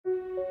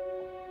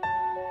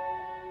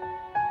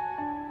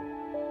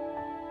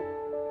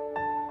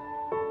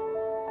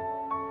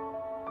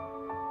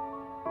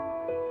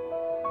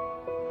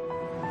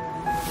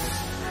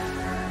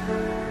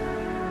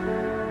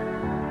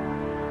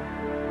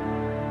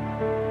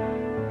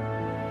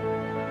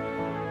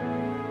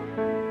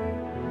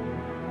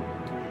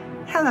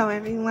Hello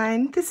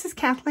everyone, this is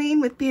Kathleen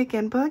with Be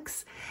Again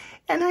Books,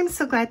 and I'm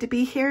so glad to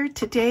be here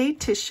today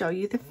to show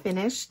you the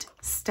finished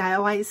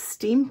Stylewise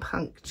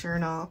Steampunk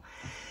Journal.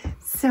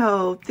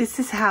 So this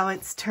is how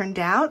it's turned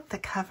out, the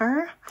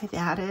cover. I've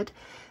added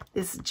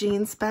this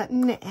jeans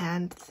button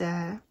and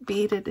the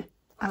beaded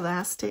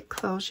elastic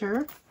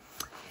closure.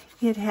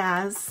 It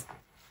has,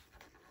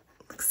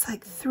 looks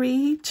like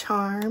 3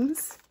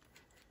 charms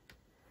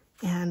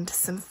and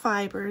some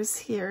fibers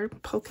here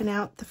poking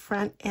out the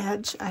front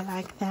edge. I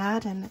like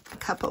that, and a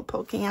couple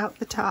poking out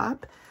the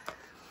top.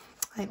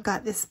 I've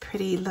got this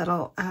pretty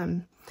little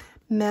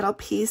metal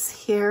piece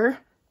here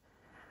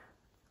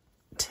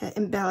to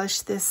embellish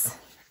this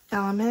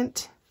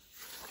element.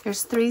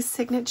 There's 3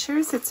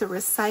 signatures. It's a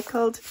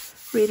recycled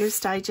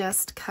Reader's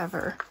Digest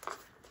cover.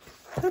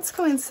 Let's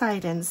go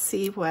inside and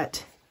see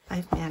what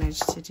I've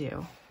managed to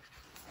do.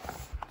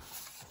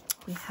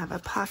 We have a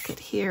pocket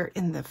here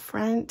in the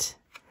front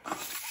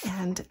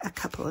and a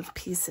couple of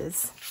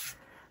pieces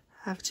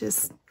of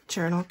just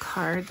journal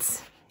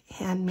cards,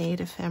 handmade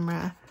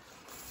ephemera,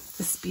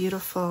 this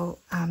beautiful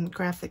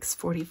Graphics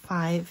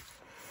 45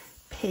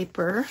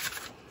 paper,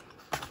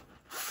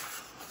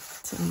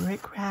 some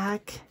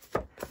rickrack,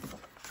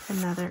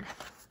 another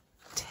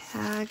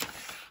tag,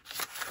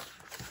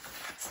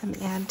 some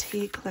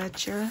antique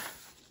ledger.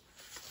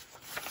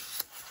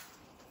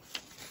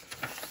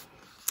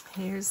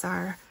 Here's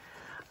our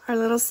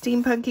little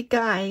steampunky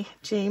guy,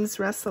 James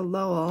Russell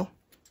Lowell,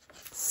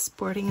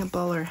 sporting a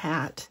bowler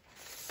hat.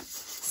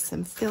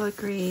 Some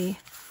filigree.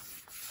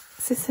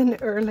 This is an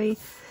early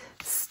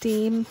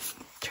steam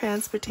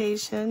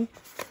transportation.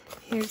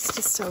 Here's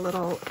just a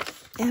little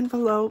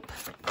envelope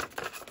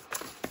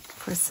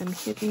for some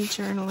hidden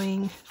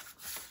journaling.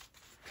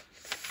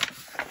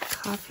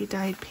 Coffee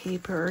dyed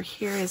paper.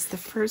 Here is the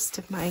first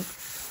of my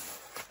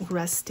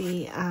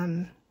rusty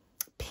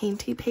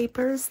painty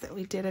papers that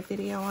we did a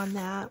video on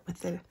that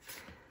with a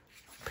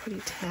pretty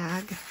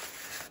tag.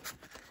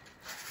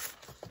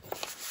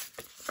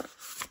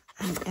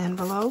 An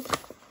envelope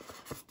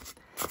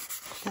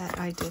that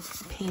I did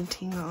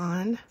painting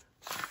on.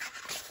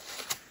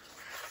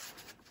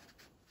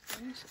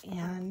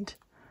 And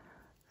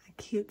a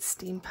cute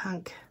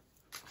steampunk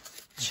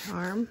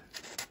charm.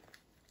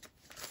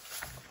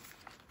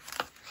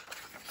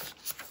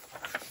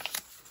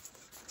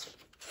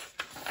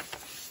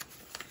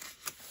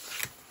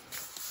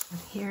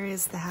 Here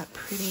is that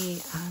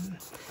pretty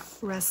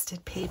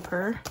rusted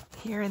paper.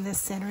 Here in the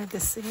center of the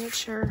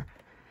signature,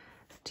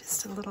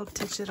 just a little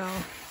digital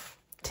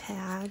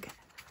tag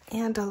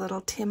and a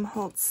little Tim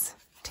Holtz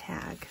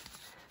tag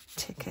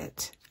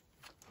ticket.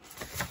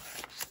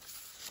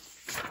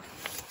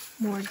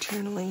 More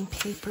journaling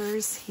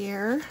papers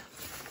here.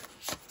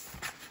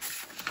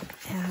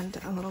 And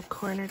a little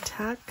corner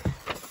tuck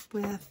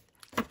with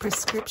a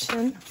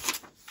prescription.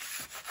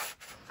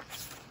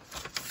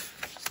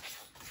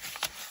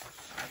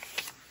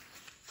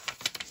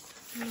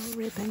 Little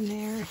ribbon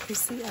there.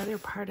 Here's the other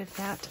part of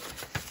that.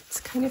 It's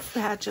kind of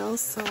fragile,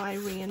 so I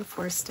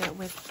reinforced it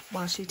with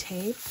washi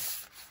tape.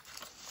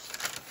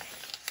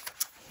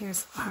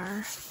 Here's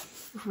our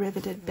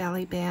riveted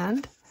belly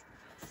band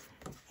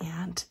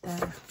and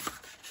the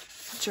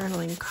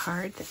journaling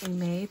card that we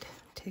made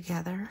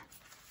together.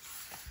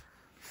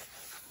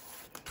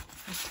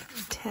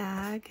 A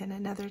tag and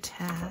another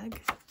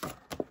tag.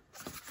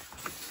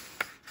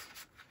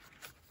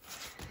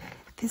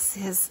 This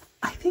is,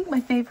 I think, my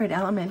favorite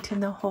element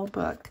in the whole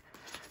book.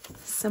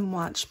 Some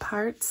watch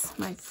parts.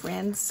 My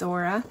friend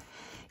Zora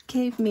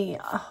gave me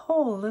a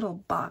whole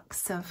little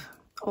box of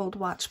old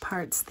watch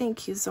parts.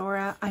 Thank you,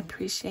 Zora. I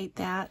appreciate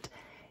that.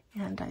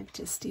 And I've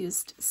just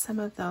used some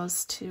of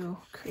those to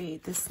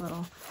create this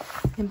little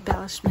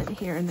embellishment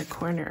here in the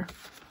corner.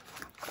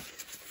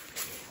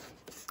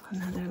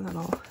 Another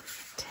little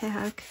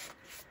tag.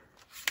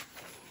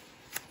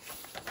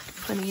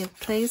 Plenty of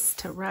place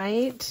to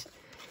write.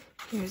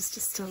 Here's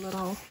just a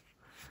little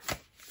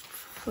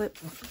flip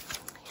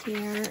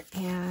here,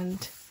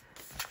 and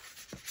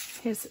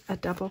here's a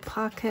double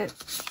pocket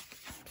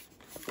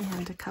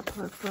and a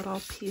couple of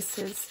little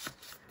pieces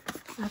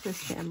of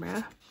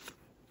ephemera.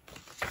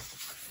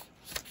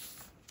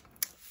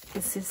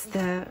 This is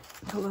the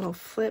little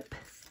flip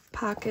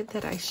pocket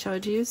that I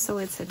showed you, so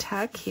it's a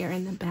tuck here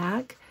in the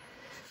back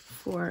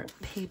for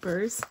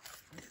papers.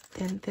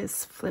 Then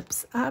this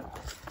flips up,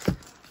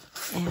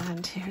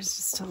 and here's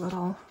just a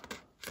little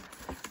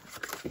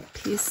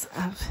piece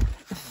of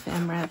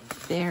ephemera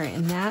there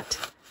in that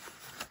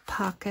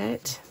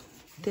pocket.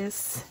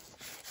 This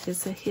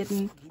is a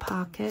hidden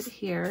pocket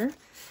here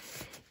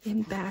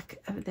in back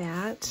of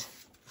that,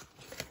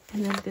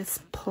 and then this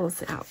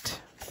pulls out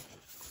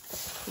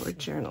for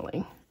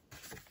journaling.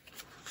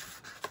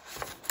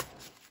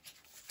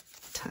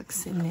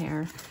 Tucks in there,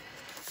 and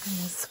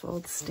this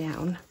folds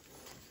down.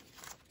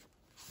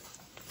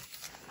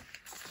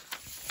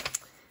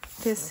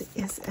 This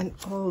is an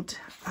old,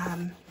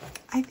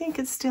 I think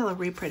it's still a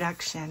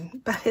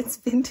reproduction, but it's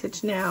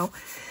vintage now,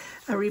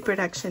 a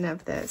reproduction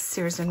of the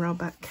Sears and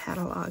Roebuck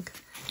catalog.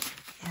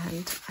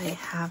 And I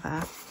have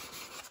a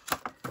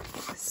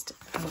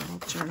a little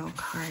journal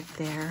card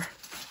there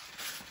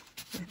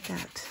with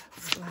that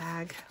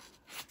flag.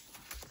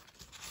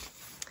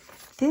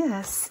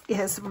 This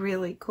is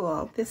really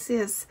cool. This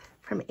is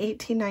from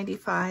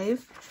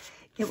 1895.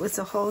 It was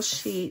a whole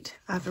sheet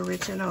of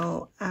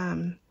original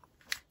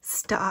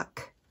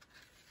stock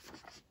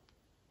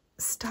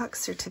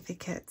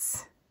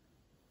certificates.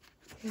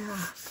 Yeah.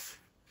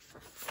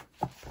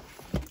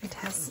 It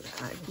has,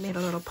 I've made a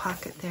little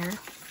pocket there.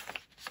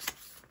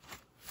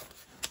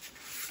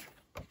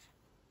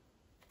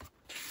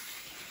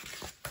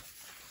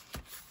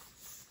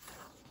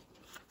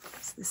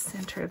 It's the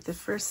center of the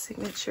first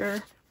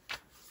signature.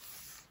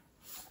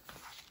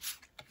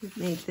 We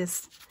made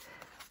this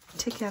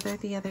together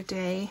the other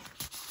day,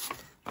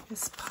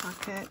 this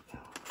pocket.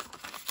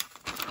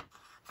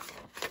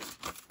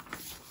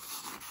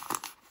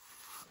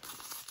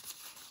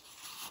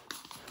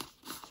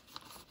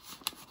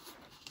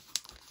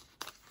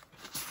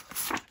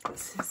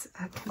 This is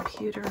a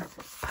computer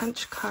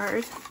punch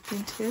card,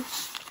 vintage.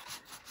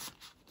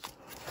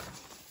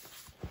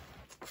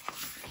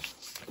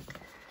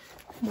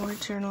 More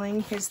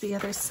journaling. Here's the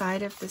other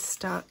side of the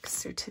stock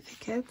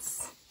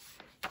certificates.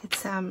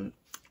 It's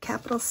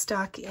capital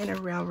stock in a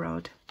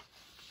railroad.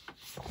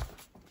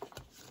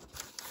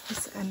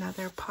 There's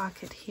another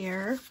pocket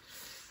here,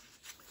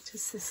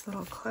 just this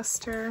little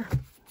cluster.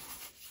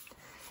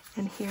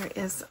 And here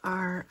is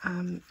our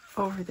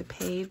over the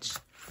page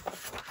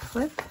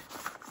flip.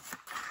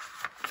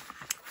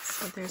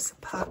 So there's a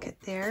pocket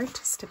there,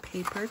 just a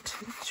paper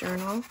to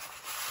journal.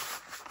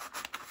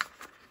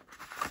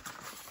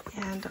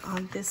 And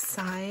on this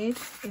side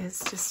is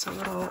just a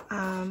little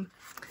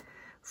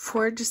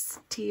forged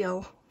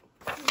steel.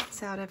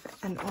 It's out of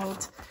an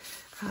old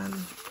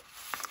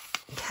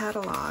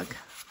catalog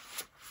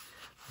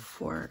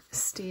for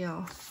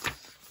steel.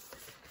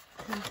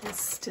 And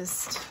this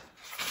just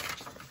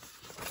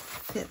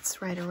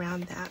fits right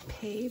around that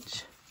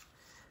page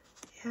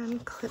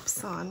and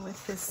clips on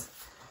with this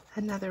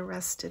another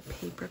rusted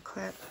paper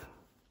clip.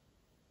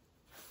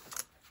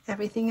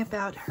 Everything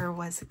about her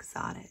was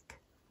exotic.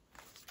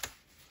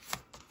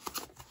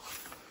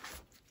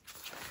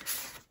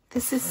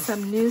 This is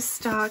some new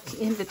stock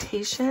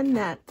invitation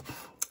that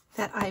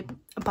I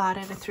bought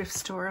at a thrift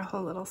store, a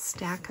whole little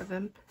stack of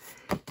them.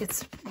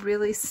 It's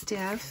really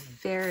stiff,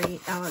 very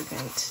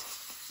elegant,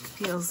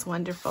 feels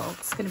wonderful.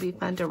 It's going to be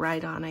fun to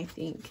write on, I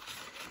think.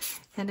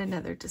 And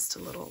another, just a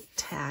little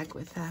tag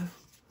with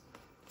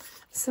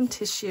some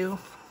tissue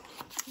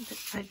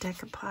that I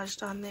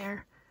decoupaged on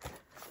there.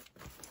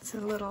 It's a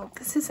little,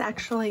 this is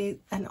actually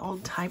an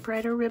old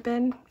typewriter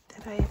ribbon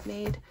that I have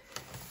made.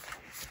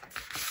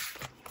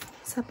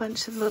 It's a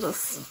bunch of little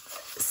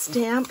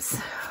stamps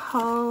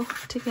all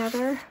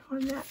together on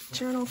that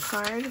journal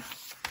card.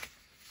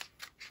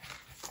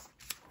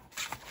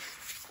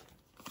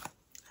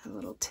 A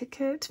little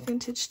ticket,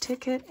 vintage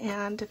ticket,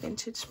 and a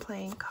vintage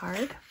playing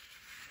card.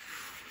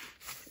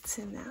 It's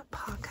in that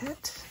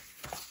pocket.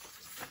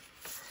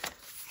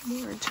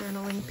 More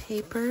journaling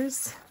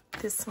papers.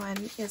 This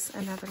one is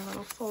another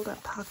little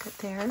fold-up pocket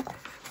there.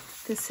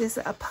 This is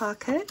a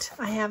pocket.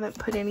 I haven't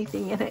put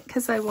anything in it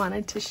because I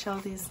wanted to show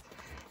these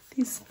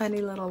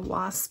funny little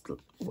wasp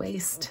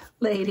waist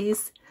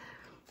ladies.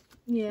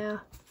 Yeah.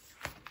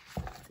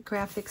 The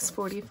Graphics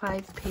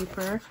 45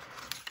 paper.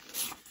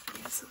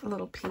 It's a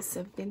little piece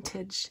of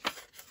vintage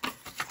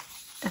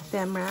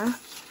ephemera.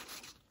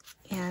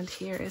 And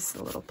here is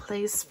a little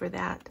place for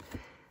that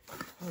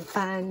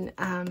fun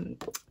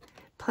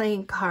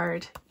playing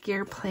card,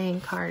 gear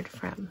playing card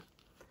from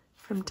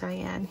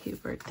Diane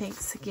Hubert.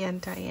 Thanks again,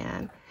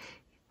 Diane.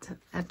 It's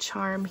a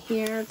charm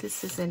here.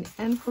 This is an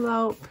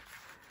envelope.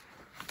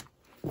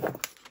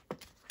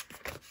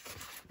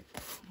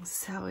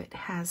 So it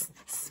has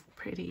this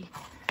pretty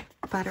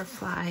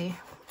butterfly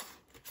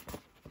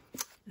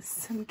with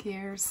some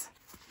gears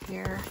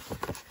here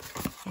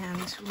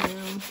and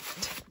room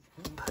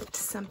to put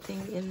something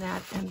in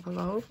that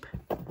envelope.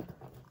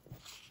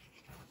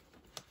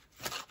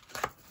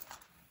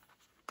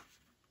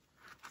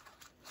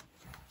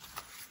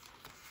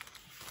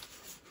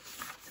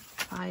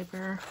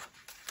 Fiber,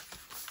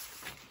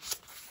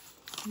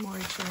 more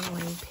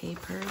journaling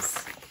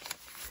papers.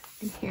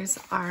 And here's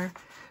our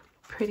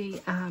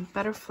pretty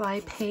butterfly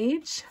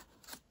page.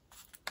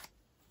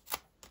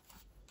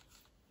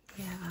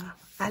 Yeah,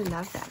 I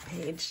love that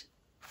page.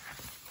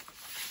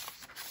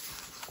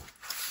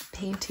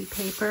 Painty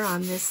paper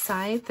on this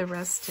side, the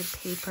rusted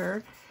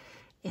paper,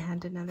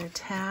 and another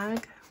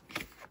tag.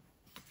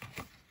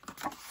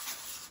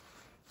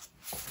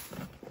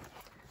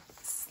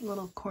 This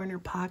little corner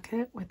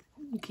pocket with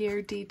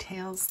gear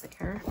details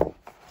there.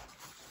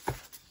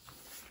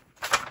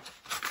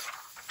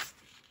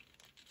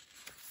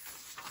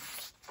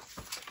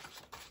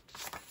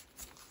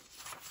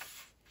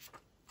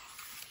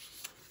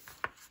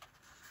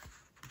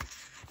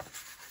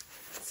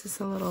 This is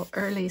a little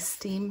early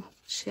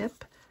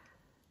steamship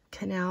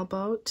canal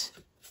boat.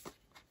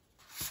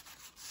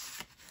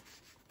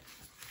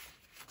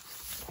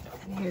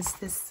 And here's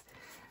this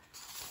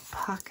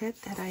pocket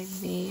that I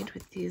made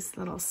with these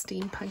little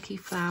steampunky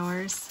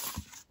flowers.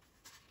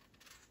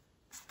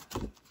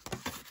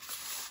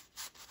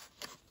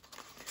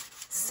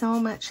 So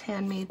much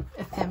handmade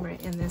ephemera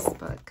in this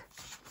book.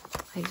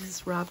 I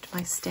just robbed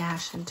my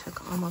stash and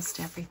took almost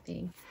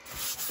everything.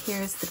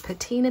 Here's the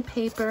patina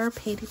paper,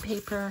 painting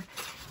paper,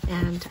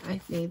 and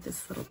I've made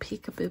this little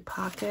peekaboo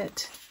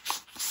pocket.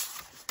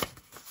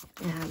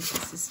 And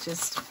this is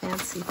just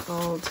fancy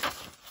fold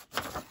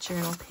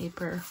journal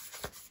paper.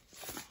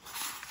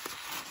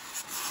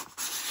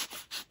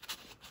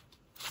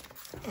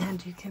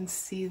 And you can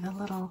see the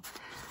little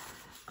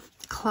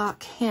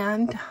clock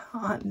hand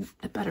on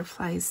the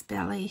butterfly's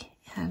belly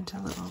and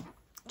a little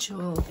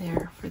jewel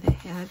there for the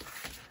head.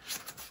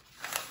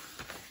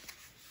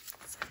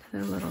 It's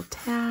another little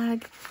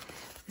tag.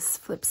 This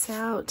flips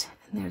out,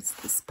 and there's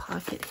this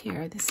pocket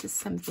here. This is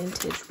some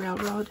vintage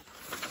railroad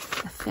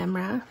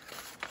ephemera.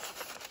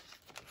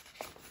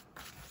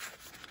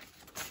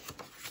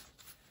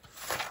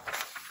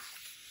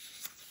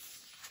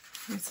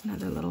 There's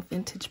another little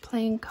vintage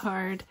playing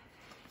card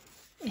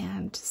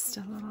and just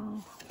a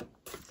little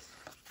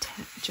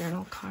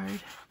journal card.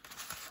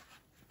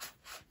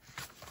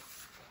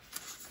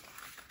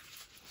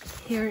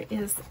 Here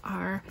is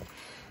our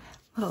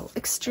little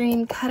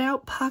extreme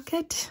cutout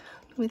pocket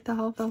with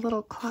all the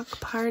little clock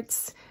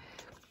parts,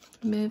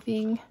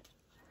 moving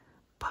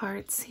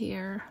parts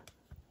here.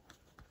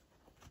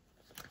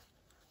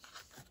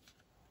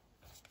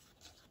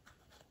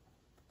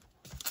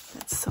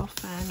 That's so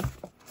fun.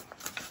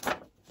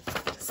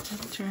 Just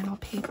a journal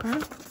paper.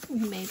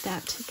 We made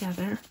that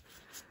together.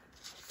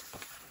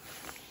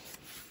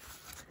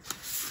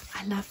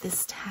 I love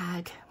this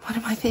tag, one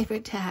of my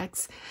favorite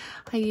tags.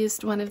 I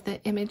used one of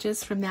the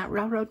images from that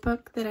railroad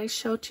book that I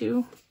showed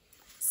you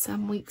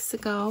some weeks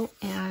ago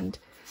and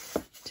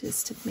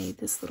just have made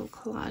this little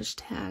collage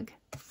tag.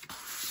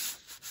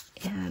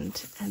 And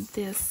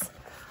this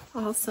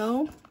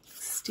also,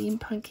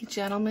 steampunky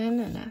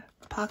gentleman and a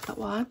pocket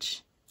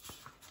watch.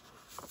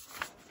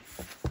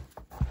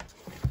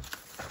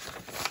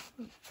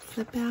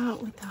 Flip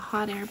out with a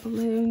hot air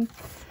balloon,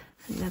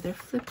 another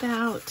flip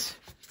out.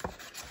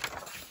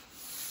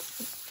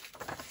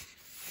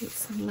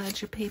 Some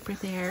ledger paper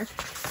there,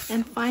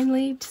 and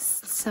finally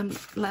just some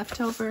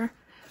leftover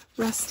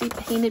rusty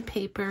painted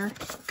paper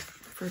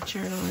for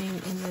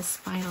journaling in this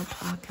final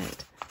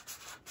pocket.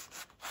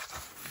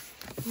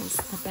 Here's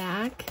the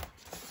back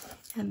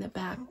and the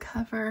back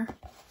cover.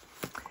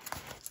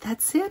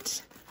 That's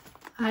it.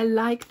 I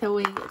like the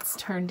way it's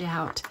turned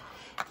out.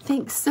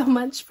 Thanks so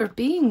much for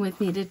being with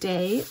me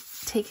today,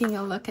 taking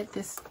a look at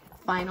this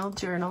final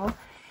journal.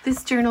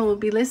 This journal will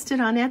be listed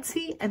on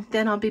Etsy, and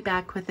then I'll be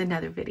back with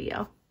another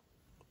video.